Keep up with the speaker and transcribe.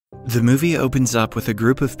The movie opens up with a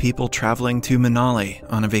group of people traveling to Manali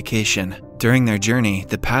on a vacation. During their journey,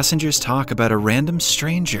 the passengers talk about a random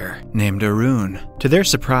stranger named Arun. To their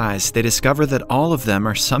surprise, they discover that all of them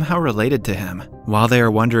are somehow related to him. While they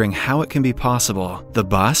are wondering how it can be possible, the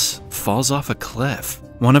bus falls off a cliff.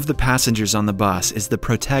 One of the passengers on the bus is the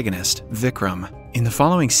protagonist, Vikram. In the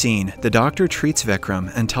following scene, the doctor treats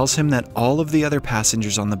Vikram and tells him that all of the other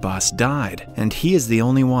passengers on the bus died, and he is the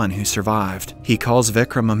only one who survived. He calls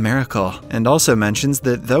Vikram a miracle, and also mentions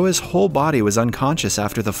that though his whole body was unconscious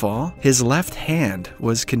after the fall, his left hand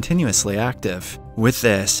was continuously active. With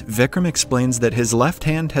this, Vikram explains that his left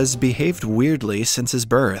hand has behaved weirdly since his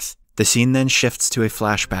birth. The scene then shifts to a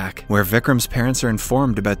flashback, where Vikram's parents are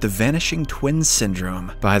informed about the vanishing twins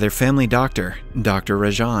syndrome by their family doctor, Dr.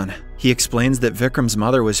 Rajan. He explains that Vikram's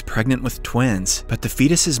mother was pregnant with twins, but the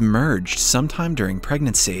fetuses merged sometime during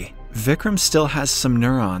pregnancy. Vikram still has some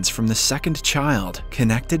neurons from the second child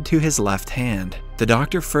connected to his left hand. The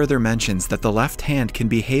doctor further mentions that the left hand can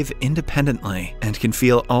behave independently and can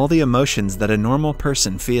feel all the emotions that a normal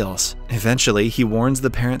person feels. Eventually, he warns the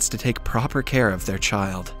parents to take proper care of their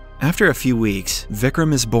child. After a few weeks,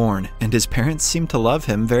 Vikram is born, and his parents seem to love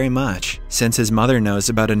him very much. Since his mother knows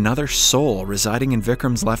about another soul residing in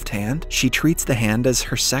Vikram's left hand, she treats the hand as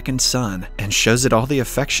her second son and shows it all the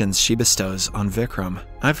affections she bestows on Vikram.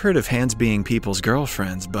 I've heard of hands being people's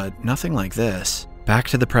girlfriends, but nothing like this. Back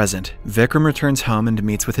to the present, Vikram returns home and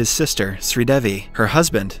meets with his sister, Sridevi, her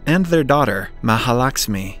husband, and their daughter,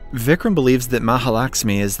 Mahalaxmi. Vikram believes that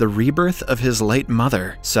Mahalaxmi is the rebirth of his late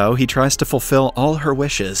mother, so he tries to fulfill all her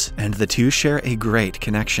wishes, and the two share a great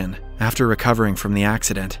connection. After recovering from the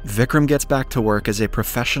accident, Vikram gets back to work as a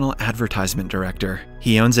professional advertisement director.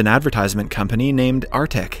 He owns an advertisement company named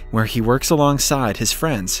Arctic, where he works alongside his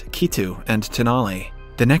friends, Kitu and Tenali.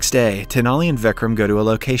 The next day, Tenali and Vikram go to a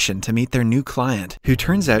location to meet their new client, who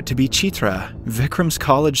turns out to be Chitra, Vikram's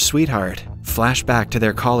college sweetheart. Flashback to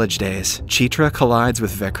their college days, Chitra collides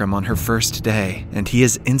with Vikram on her first day, and he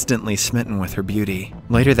is instantly smitten with her beauty.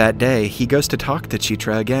 Later that day, he goes to talk to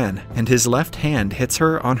Chitra again, and his left hand hits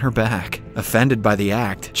her on her back. Offended by the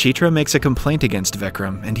act, Chitra makes a complaint against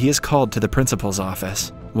Vikram, and he is called to the principal's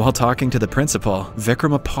office. While talking to the principal,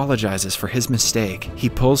 Vikram apologizes for his mistake. He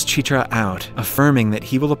pulls Chitra out, affirming that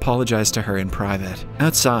he will apologize to her in private.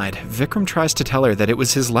 Outside, Vikram tries to tell her that it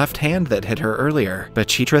was his left hand that hit her earlier, but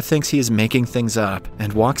Chitra thinks he is making things up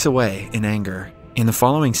and walks away in anger. In the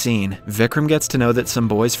following scene, Vikram gets to know that some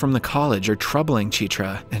boys from the college are troubling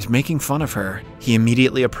Chitra and making fun of her. He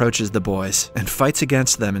immediately approaches the boys and fights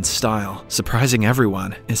against them in style, surprising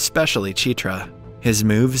everyone, especially Chitra. His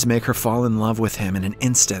moves make her fall in love with him in an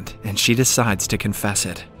instant, and she decides to confess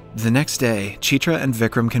it. The next day, Chitra and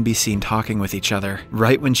Vikram can be seen talking with each other.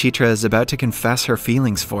 Right when Chitra is about to confess her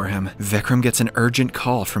feelings for him, Vikram gets an urgent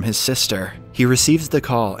call from his sister. He receives the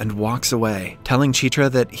call and walks away, telling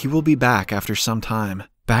Chitra that he will be back after some time.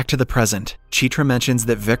 Back to the present, Chitra mentions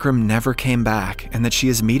that Vikram never came back and that she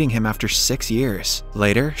is meeting him after 6 years.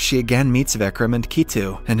 Later, she again meets Vikram and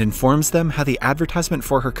Kitu and informs them how the advertisement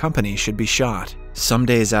for her company should be shot. Some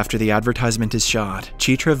days after the advertisement is shot,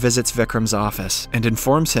 Chitra visits Vikram's office and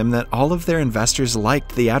informs him that all of their investors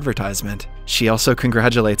liked the advertisement. She also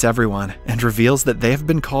congratulates everyone and reveals that they have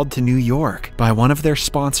been called to New York by one of their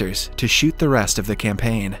sponsors to shoot the rest of the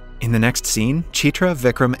campaign. In the next scene, Chitra,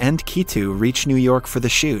 Vikram, and Kitu reach New York for the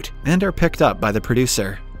shoot and are picked up by the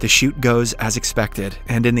producer. The shoot goes as expected,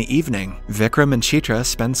 and in the evening, Vikram and Chitra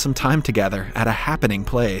spend some time together at a happening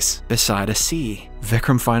place beside a sea.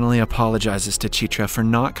 Vikram finally apologizes to Chitra for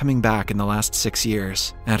not coming back in the last 6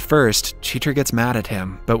 years. At first, Chitra gets mad at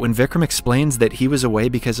him, but when Vikram explains that he was away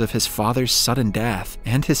because of his father's sudden death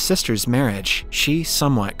and his sister's marriage, she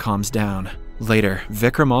somewhat calms down. Later,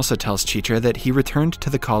 Vikram also tells Chitra that he returned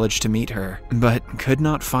to the college to meet her, but could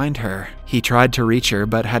not find her. He tried to reach her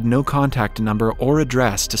but had no contact number or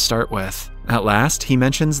address to start with. At last, he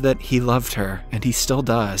mentions that he loved her, and he still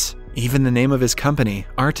does. Even the name of his company,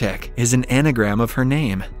 Arctic, is an anagram of her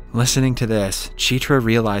name. Listening to this, Chitra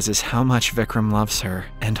realizes how much Vikram loves her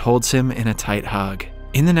and holds him in a tight hug.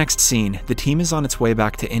 In the next scene, the team is on its way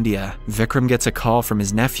back to India. Vikram gets a call from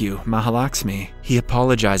his nephew, Mahalaxmi. He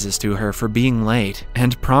apologizes to her for being late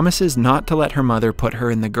and promises not to let her mother put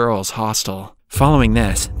her in the girls' hostel. Following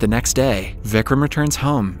this, the next day, Vikram returns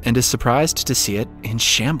home and is surprised to see it in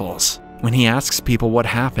shambles. When he asks people what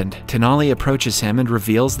happened, Tenali approaches him and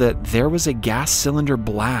reveals that there was a gas cylinder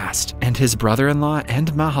blast, and his brother-in-law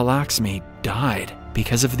and Mahalaxmi died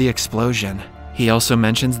because of the explosion. He also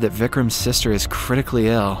mentions that Vikram's sister is critically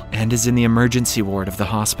ill and is in the emergency ward of the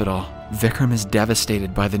hospital. Vikram is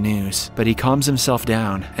devastated by the news, but he calms himself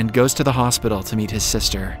down and goes to the hospital to meet his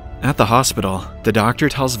sister. At the hospital, the doctor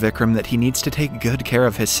tells Vikram that he needs to take good care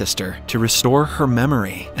of his sister to restore her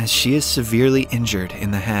memory, as she is severely injured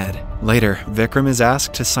in the head. Later, Vikram is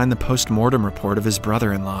asked to sign the post-mortem report of his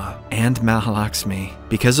brother-in-law and Mahalakshmi.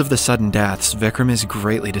 Because of the sudden deaths, Vikram is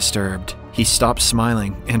greatly disturbed. He stops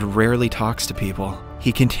smiling and rarely talks to people.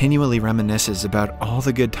 He continually reminisces about all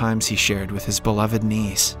the good times he shared with his beloved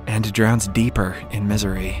niece and drowns deeper in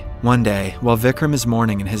misery. One day, while Vikram is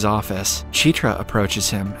mourning in his office, Chitra approaches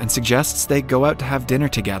him and suggests they go out to have dinner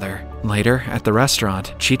together. Later, at the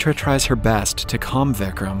restaurant, Chitra tries her best to calm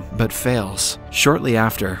Vikram, but fails. Shortly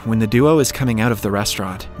after, when the duo is coming out of the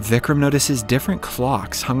restaurant, Vikram notices different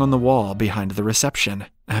clocks hung on the wall behind the reception.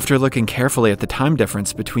 After looking carefully at the time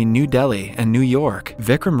difference between New Delhi and New York,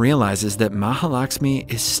 Vikram realizes that Mahalakshmi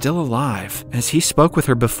is still alive, as he spoke with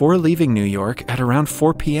her before leaving New York at around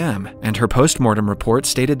 4 p.m., and her post-mortem report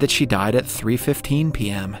stated that she died at 3:15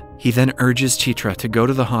 p.m. He then urges Chitra to go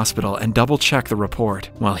to the hospital and double-check the report,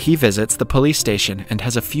 while he visits the police station and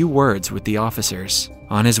has a few words with the officers.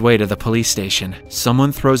 On his way to the police station,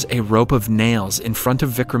 someone throws a rope of nails in front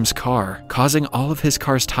of Vikram's car, causing all of his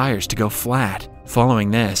car's tires to go flat.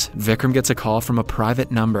 Following this, Vikram gets a call from a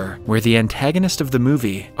private number where the antagonist of the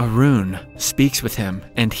movie, Arun, speaks with him,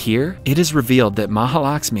 and here it is revealed that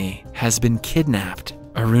Mahalakshmi has been kidnapped.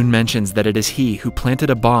 Arun mentions that it is he who planted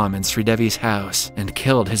a bomb in Sridevi's house and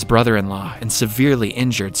killed his brother-in-law and severely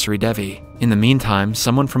injured Sridevi. In the meantime,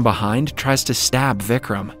 someone from behind tries to stab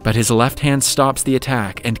Vikram, but his left hand stops the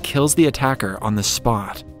attack and kills the attacker on the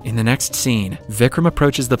spot. In the next scene, Vikram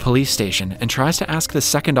approaches the police station and tries to ask the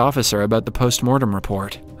second officer about the post-mortem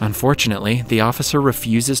report. Unfortunately, the officer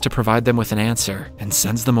refuses to provide them with an answer and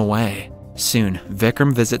sends them away. Soon,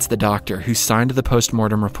 Vikram visits the doctor who signed the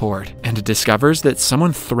post-mortem report and discovers that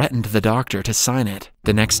someone threatened the doctor to sign it.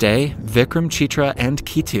 The next day, Vikram, Chitra, and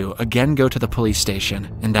Kitu again go to the police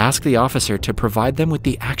station and ask the officer to provide them with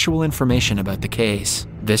the actual information about the case.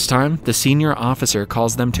 This time, the senior officer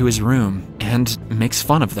calls them to his room and makes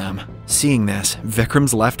fun of them. Seeing this,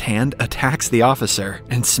 Vikram's left hand attacks the officer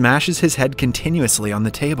and smashes his head continuously on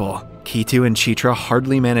the table. Kitu and Chitra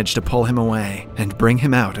hardly manage to pull him away and bring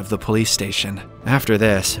him out of the police station. After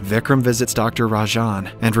this, Vikram visits Dr.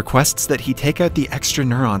 Rajan and requests that he take out the extra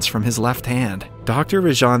neurons from his left hand. Dr.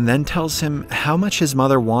 Rajan then tells him how much his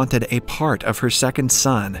mother wanted a part of her second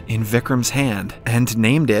son in Vikram's hand and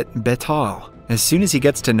named it Betal. As soon as he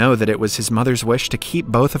gets to know that it was his mother's wish to keep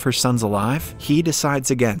both of her sons alive, he decides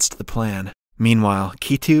against the plan. Meanwhile,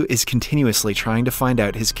 Kitu is continuously trying to find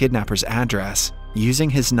out his kidnapper's address. Using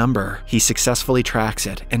his number, he successfully tracks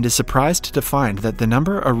it and is surprised to find that the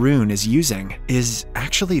number Arun is using is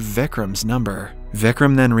actually Vikram's number.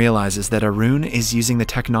 Vikram then realizes that Arun is using the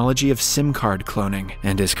technology of SIM card cloning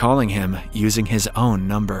and is calling him using his own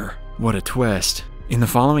number. What a twist. In the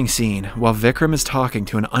following scene, while Vikram is talking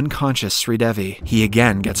to an unconscious Sridevi, he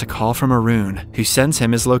again gets a call from Arun, who sends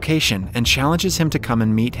him his location and challenges him to come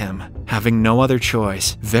and meet him. Having no other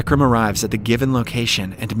choice, Vikram arrives at the given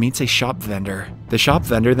location and meets a shop vendor. The shop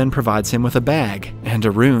vendor then provides him with a bag, and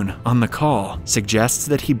Arun, on the call, suggests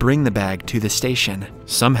that he bring the bag to the station.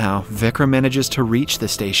 Somehow, Vikram manages to reach the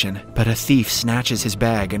station, but a thief snatches his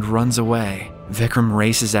bag and runs away. Vikram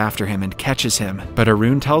races after him and catches him, but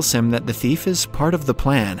Arun tells him that the thief is part of the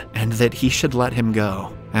plan and that he should let him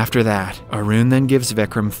go. After that, Arun then gives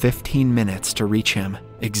Vikram 15 minutes to reach him.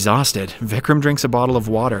 Exhausted, Vikram drinks a bottle of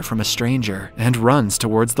water from a stranger and runs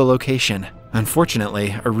towards the location.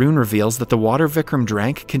 Unfortunately, Arun reveals that the water Vikram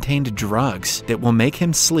drank contained drugs that will make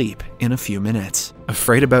him sleep in a few minutes.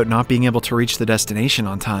 Afraid about not being able to reach the destination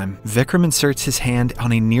on time, Vikram inserts his hand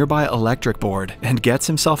on a nearby electric board and gets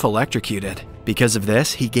himself electrocuted. Because of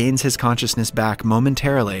this, he gains his consciousness back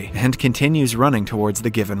momentarily and continues running towards the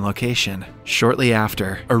given location. Shortly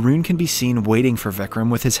after, Arun can be seen waiting for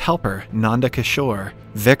Vikram with his helper, Nanda Kishore.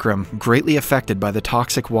 Vikram, greatly affected by the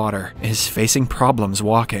toxic water, is facing problems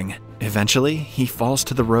walking. Eventually, he falls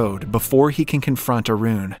to the road before he can confront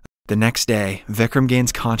Arun. The next day, Vikram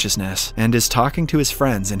gains consciousness and is talking to his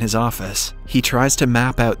friends in his office. He tries to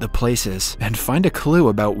map out the places and find a clue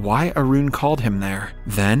about why Arun called him there.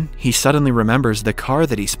 Then, he suddenly remembers the car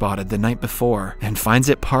that he spotted the night before and finds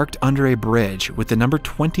it parked under a bridge with the number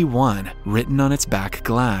 21 written on its back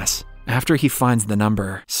glass. After he finds the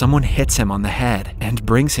number, someone hits him on the head and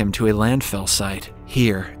brings him to a landfill site.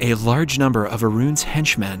 Here, a large number of Arun's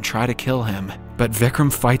henchmen try to kill him, but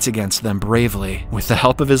Vikram fights against them bravely with the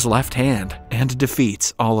help of his left hand and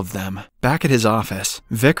defeats all of them. Back at his office,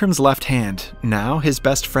 Vikram's left hand, now his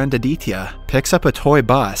best friend Aditya, picks up a toy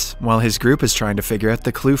bus while his group is trying to figure out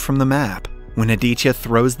the clue from the map. When Aditya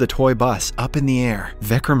throws the toy bus up in the air,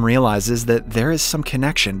 Vikram realizes that there is some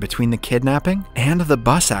connection between the kidnapping and the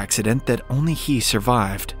bus accident that only he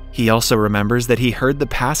survived. He also remembers that he heard the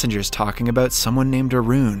passengers talking about someone named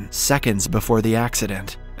Arun seconds before the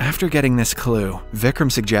accident. After getting this clue,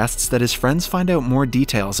 Vikram suggests that his friends find out more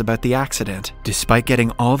details about the accident. Despite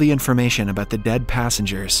getting all the information about the dead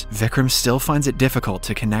passengers, Vikram still finds it difficult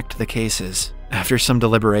to connect the cases. After some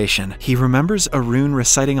deliberation, he remembers Arun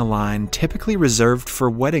reciting a line typically reserved for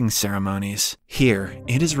wedding ceremonies. Here,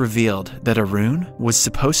 it is revealed that Arun was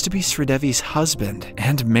supposed to be Sridevi's husband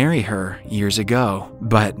and marry her years ago.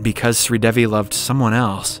 But because Sridevi loved someone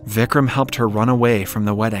else, Vikram helped her run away from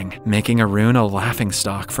the wedding, making Arun a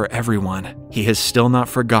laughingstock for everyone. He has still not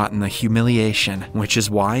forgotten the humiliation, which is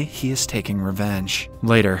why he is taking revenge.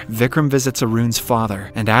 Later, Vikram visits Arun's father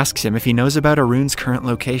and asks him if he knows about Arun's current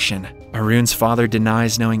location. Arun's father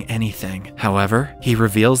denies knowing anything. However, he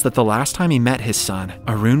reveals that the last time he met his son,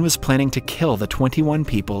 Arun was planning to kill the 21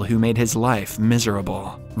 people who made his life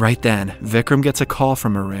miserable. Right then, Vikram gets a call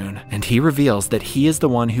from Arun, and he reveals that he is the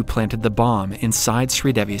one who planted the bomb inside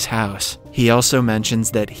Sridevi's house. He also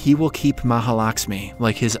mentions that he will keep Mahalakshmi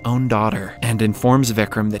like his own daughter, and informs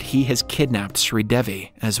Vikram that he has kidnapped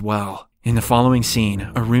Sridevi as well. In the following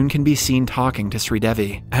scene, Arun can be seen talking to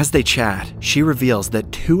Sridevi. As they chat, she reveals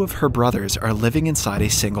that 2 of her brothers are living inside a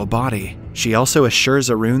single body. She also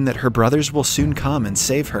assures Arun that her brothers will soon come and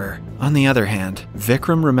save her. On the other hand,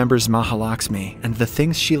 Vikram remembers Mahalakshmi and the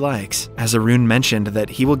things she likes. As Arun mentioned that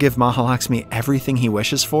he will give Mahalakshmi everything he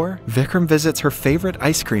wishes for, Vikram visits her favorite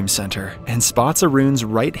ice cream center and spots Arun's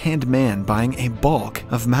right-hand man buying a bulk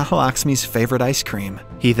of Mahalakshmi's favorite ice cream.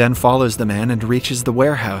 He then follows the man and reaches the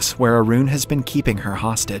warehouse where Arun has been keeping her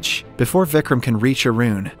hostage. Before Vikram can reach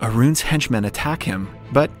Arun, Arun's henchmen attack him,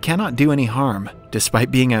 but cannot do any harm.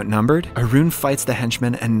 Despite being outnumbered, Arun fights the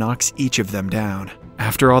henchmen and knocks each of them down.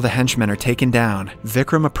 After all the henchmen are taken down,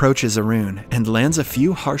 Vikram approaches Arun and lands a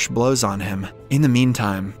few harsh blows on him. In the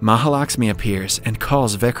meantime, Mahalakshmi appears and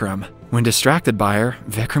calls Vikram. When distracted by her,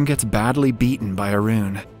 Vikram gets badly beaten by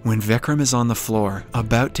Arun. When Vikram is on the floor,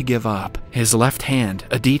 about to give up, his left hand,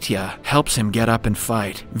 Aditya, helps him get up and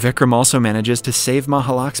fight. Vikram also manages to save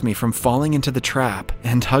Mahalakshmi from falling into the trap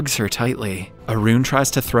and hugs her tightly. Arun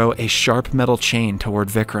tries to throw a sharp metal chain toward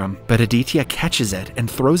Vikram, but Aditya catches it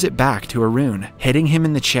and throws it back to Arun, hitting him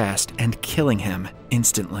in the chest and killing him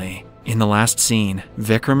instantly. In the last scene,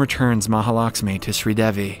 Vikram returns Mahalakshmi to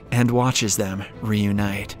Sridevi and watches them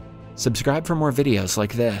reunite. Subscribe for more videos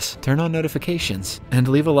like this, turn on notifications, and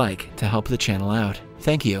leave a like to help the channel out.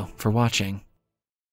 Thank you for watching.